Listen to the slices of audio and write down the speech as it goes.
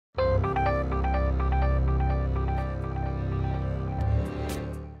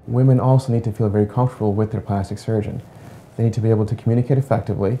women also need to feel very comfortable with their plastic surgeon. They need to be able to communicate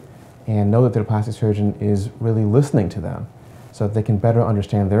effectively and know that their plastic surgeon is really listening to them so that they can better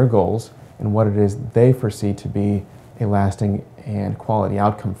understand their goals and what it is they foresee to be a lasting and quality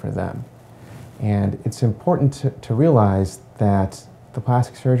outcome for them. And it's important to realize that the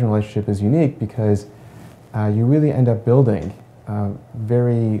plastic surgeon relationship is unique because you really end up building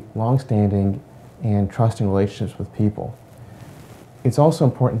very long-standing and trusting relationships with people. It's also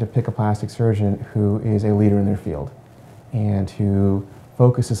important to pick a plastic surgeon who is a leader in their field and who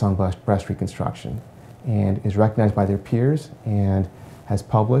focuses on breast reconstruction and is recognized by their peers and has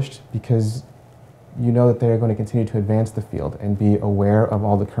published, because you know that they're going to continue to advance the field and be aware of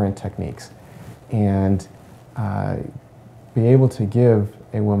all the current techniques and be able to give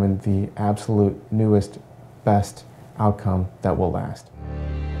a woman the absolute newest, best outcome that will last.